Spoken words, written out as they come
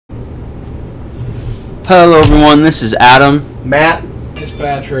Hello everyone, this is Adam. Matt. It's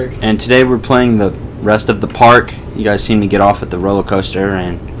Patrick. And today we're playing the rest of the park. You guys seem to get off at the roller coaster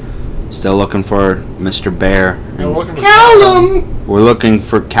and still looking for Mr. Bear. We're looking for Callum! We're looking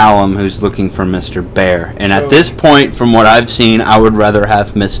for Callum, who's looking for Mr. Bear. And So- at this point, from what I've seen, I would rather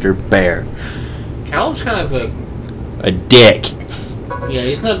have Mr. Bear. Callum's kind of A dick. yeah,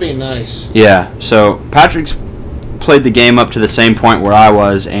 he's not being nice. Yeah, so Patrick's played the game up to the same point where I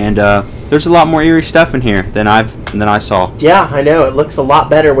was, and there's a lot more eerie stuff in here than I saw. Yeah, I know. It looks a lot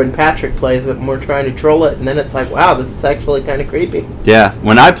better when Patrick plays it and we're trying to troll it, and then it's like, wow, this is actually kind of creepy. Yeah,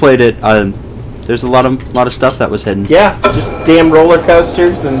 when I played it, there's a lot of stuff that was hidden. Yeah, just damn roller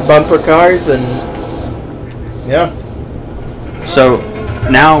coasters and bumper cars and... yeah. So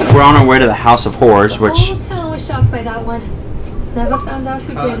now we're on our way to the House of Horrors, The which whole town was shocked by that one. Never found out who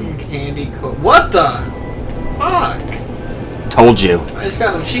did Cotton it. candy what the fuck? told you. I just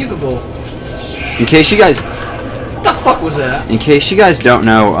got achievable. In case you guys don't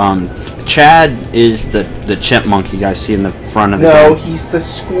know, Chad is the chipmunk you guys see in the front of the No, game. he's the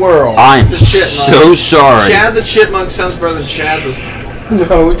squirrel. I'm It's a chipmunk. so sorry. Chad the Chipmunk sounds better than Chad the...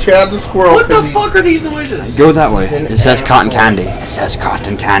 No, Chad the squirrel. What the fuck are these noises? Go that way. He's an It says cotton animal. candy. It says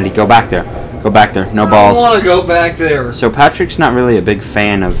cotton candy. Go back there. Go back there. No I balls. don't want to go back there. So Patrick's not really a big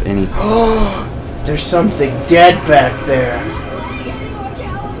fan of any. There's something dead back there.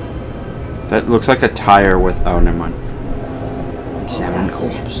 That looks like a tire with. Oh, never mind. Examine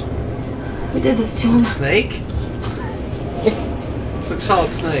corpse. Who did this to Is him? it Snake? It's like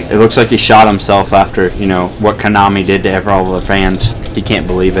Solid Snake. It looks like he shot himself after, you know, what Konami did to all the fans. He can't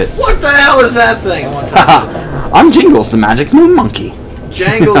believe it. What the hell is that thing? I want to touch it. I'm Jingles, the magic moon monkey.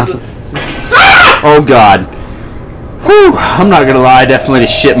 Jangles the... Oh, God. Whew, I'm not gonna lie, I definitely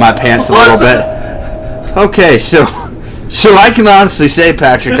just shit my pants a little bit. Okay, so I can honestly say,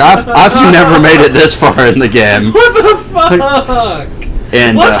 Patrick, I've never made it this far in the game. What the fuck?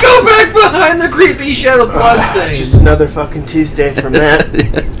 And Let's go back behind the creepy shed of bloodstains. Just another fucking Tuesday for Matt.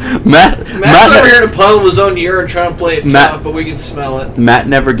 Matt's Matt's over here in a puddle of his own urine trying to play it Matt- tough, but we can smell it. Matt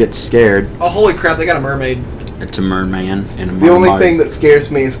never gets scared. Oh, holy crap, they got a mermaid. It's a merman and a The only mermaid. thing that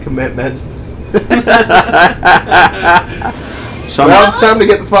scares me is commitment. So Well, it's time to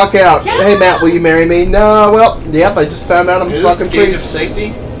get the fuck out. Hey, Matt, will you marry me? No, well, yep, I just found out I'm Is this the fucking gauge of priest.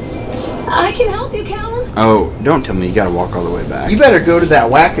 safety? I can help you, Callum. Oh, don't tell me you gotta walk all the way back. You better go to that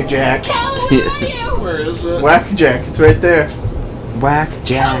whack-a-jack. Callum, where are you? Where is it? Whack-a-jack, it's right there. Whack Come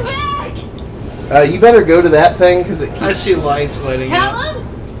Jack. back! You better go to that thing, because it I keeps... see lights lighting up.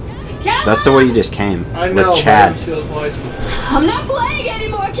 Callum? Callum? That's the way you just came. I know, with but I Chad. didn't see those lights before. I'm not playing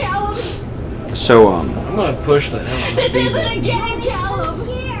anymore, Callum. So I'm gonna push the hell out of This speed isn't a bump. game,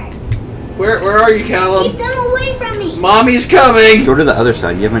 Callum. Where are you, Callum? Keep them away from me. Mommy's coming! go to the other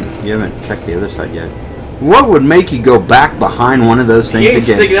side. You haven't checked the other side yet. What would make you go back behind one of those He things ain't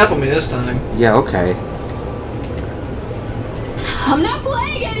again? sticking up on me this time. Yeah, okay. I'm not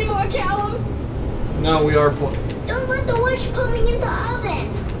playing anymore, Callum. No, we are playing. Don't let the witch put me in the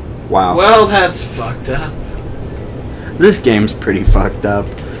oven. Wow. Well, that's fucked up. This game's pretty fucked up.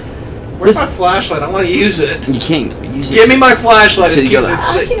 Where's my flashlight? I want to use it. You can't use it. Give me my flashlight. So It you keeps gotta- it I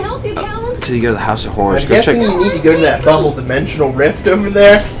safe. can help you, Callum. Till you go to the House of Horrors. I'm Go check. guessing you need to go to that bubble dimensional rift over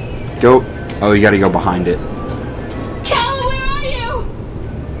there. Go. Oh, you gotta go behind it. Callum, where are you?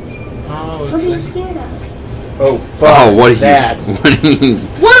 Oh, What it's are you like, scared of? Oh, fuck Oh, what are that. you? What do you mean?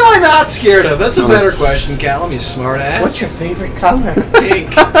 what am I not scared of? That's a better question, Callum, you smart ass. What's your favorite color? pink?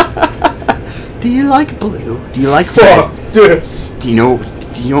 Do you like blue? Do you like Fuck red? this. Do you know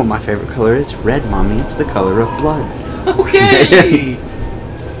what my favorite color is? Red, mommy. It's the color of blood. Okay.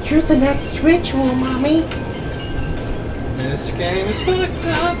 You're the next ritual, mommy. This game is fucked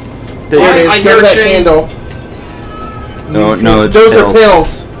up. There I it is. hear Go to a that chain. candle. No, it's Those pills. are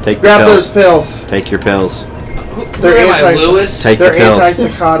pills. Take Grab the pills. those pills. Take your pills. Where am I, anti- Lewis? Take- They're the pills.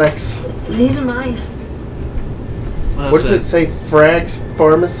 antipsychotics. These are mine. What does it say? Frags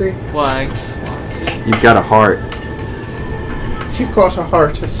Pharmacy? Flags. You've got a heart. She's got a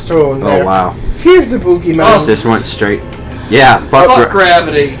heart of stone Oh there. wow. Fear the boogeyman. This went straight. Yeah. Fuck. Fuck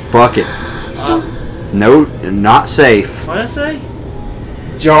gravity. Fuck it. No, not safe. What did I say?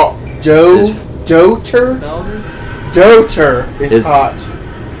 Doter? Elder? Doter is Is- hot.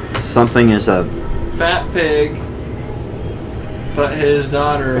 Something is a. Fat pig. But his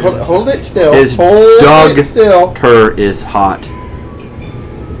daughter. Hold it still. His Hold dog it still. her is hot.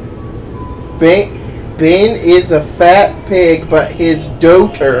 Ben is a fat pig, but his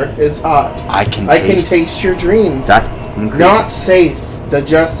doter is hot. I can taste your dreams. That's creepy. Not safe. The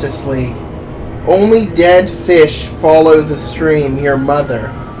Justice League. Only dead fish follow the stream. Your mother.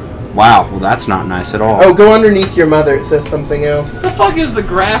 Wow, well that's not nice at all. Oh, go underneath your mother. It says something else. What the fuck is the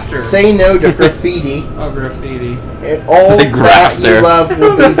grafter? Say no to graffiti. Oh, graffiti. And all The that grafter. you love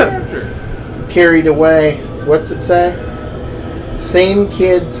will be Grafter. carried away. What's it say? Same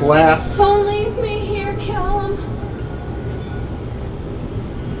kids laugh. Don't leave me here, Callum.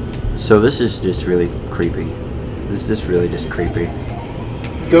 So this is just really creepy. This is just really just creepy.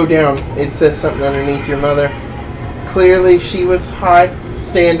 Go down. It says something underneath your mother. Clearly she was high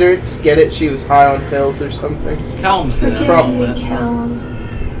standards. Get it? She was high on pills or something. Callum's dead. Forgive Probably. me, Callum.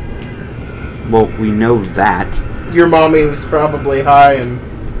 Well, we know that. Your mommy was probably high and...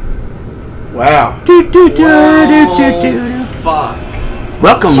 Wow. Do, do, do, Oh, do, do, do. fuck.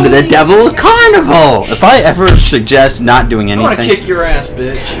 Welcome to the Devil Carnival! If I ever suggest not doing I want to anything... kick your ass,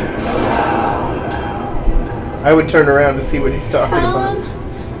 bitch. I would turn around to see what he's talking about.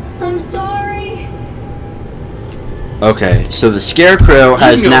 Callum, I'm sorry. Okay, so the Scarecrow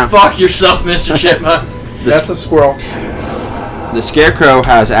has You can now... go fuck yourself, Mr. Chipmunk. That's a squirrel. The Scarecrow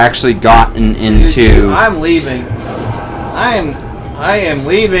has actually gotten into... I'm leaving. I am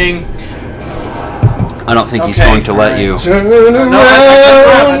leaving. I don't think he's Okay, going to let alright. you. Turn I turned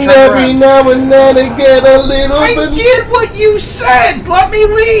around around. every now and then I get a little I bit. did what you said. Let me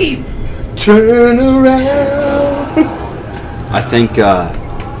leave. Turn around. I think,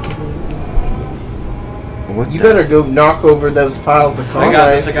 what You the- better go knock over those piles of I got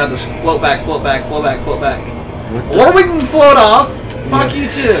this. I condoms. got this. Float back. Float back. Float back. Float back. what the- Or we can float off. Fuck you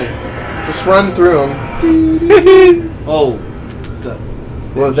too. Just run through them. Oh. The,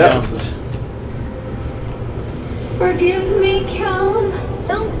 Well, that was. jumped. Forgive me, Callum.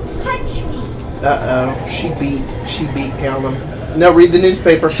 Don't touch me. Uh-oh. She beat Callum. No, read the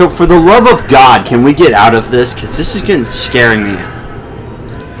newspaper. So for the love of God, can we get out of this? Because this is getting scaring me.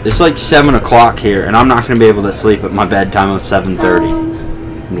 It's like 7 o'clock here, and I'm not going to be able to sleep at my bedtime of 7:30.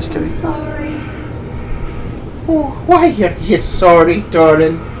 Callum, I'm just I'm kidding. sorry. Oh, why are you sorry,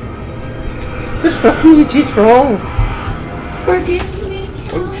 darling? There's nothing you did wrong. Forgive me,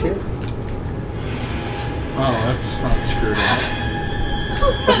 Callum. Oh, shit. Oh, that's not screwed up.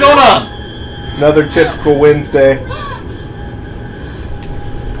 What's going on? Another typical Wednesday.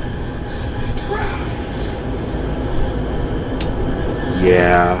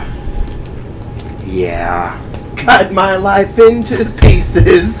 Yeah. Yeah. Cut my life into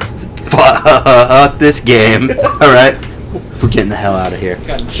pieces. Fuck this game. Alright. We're getting the hell out of here.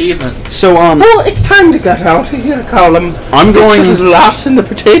 Got an achievement. So, Oh, it's time to get out of here, Callum. I'm going... This little ass in the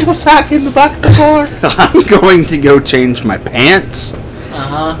potato sack in the back of the car. I'm going to go change my pants,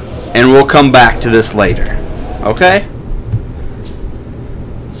 Uh-huh. and we'll come back to this later. Okay?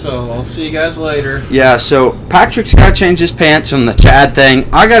 So, I'll see you guys later. Yeah, so Patrick's got to change his pants from the Chad thing.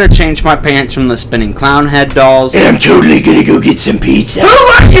 I got to change my pants from the spinning clown head dolls. I'm totally gonna go get some pizza. Who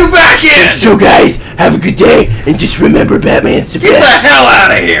let you back in? So, guys, have a good day, and just remember Batman's the Get the best. hell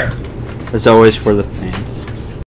out of here! As always, for the fans.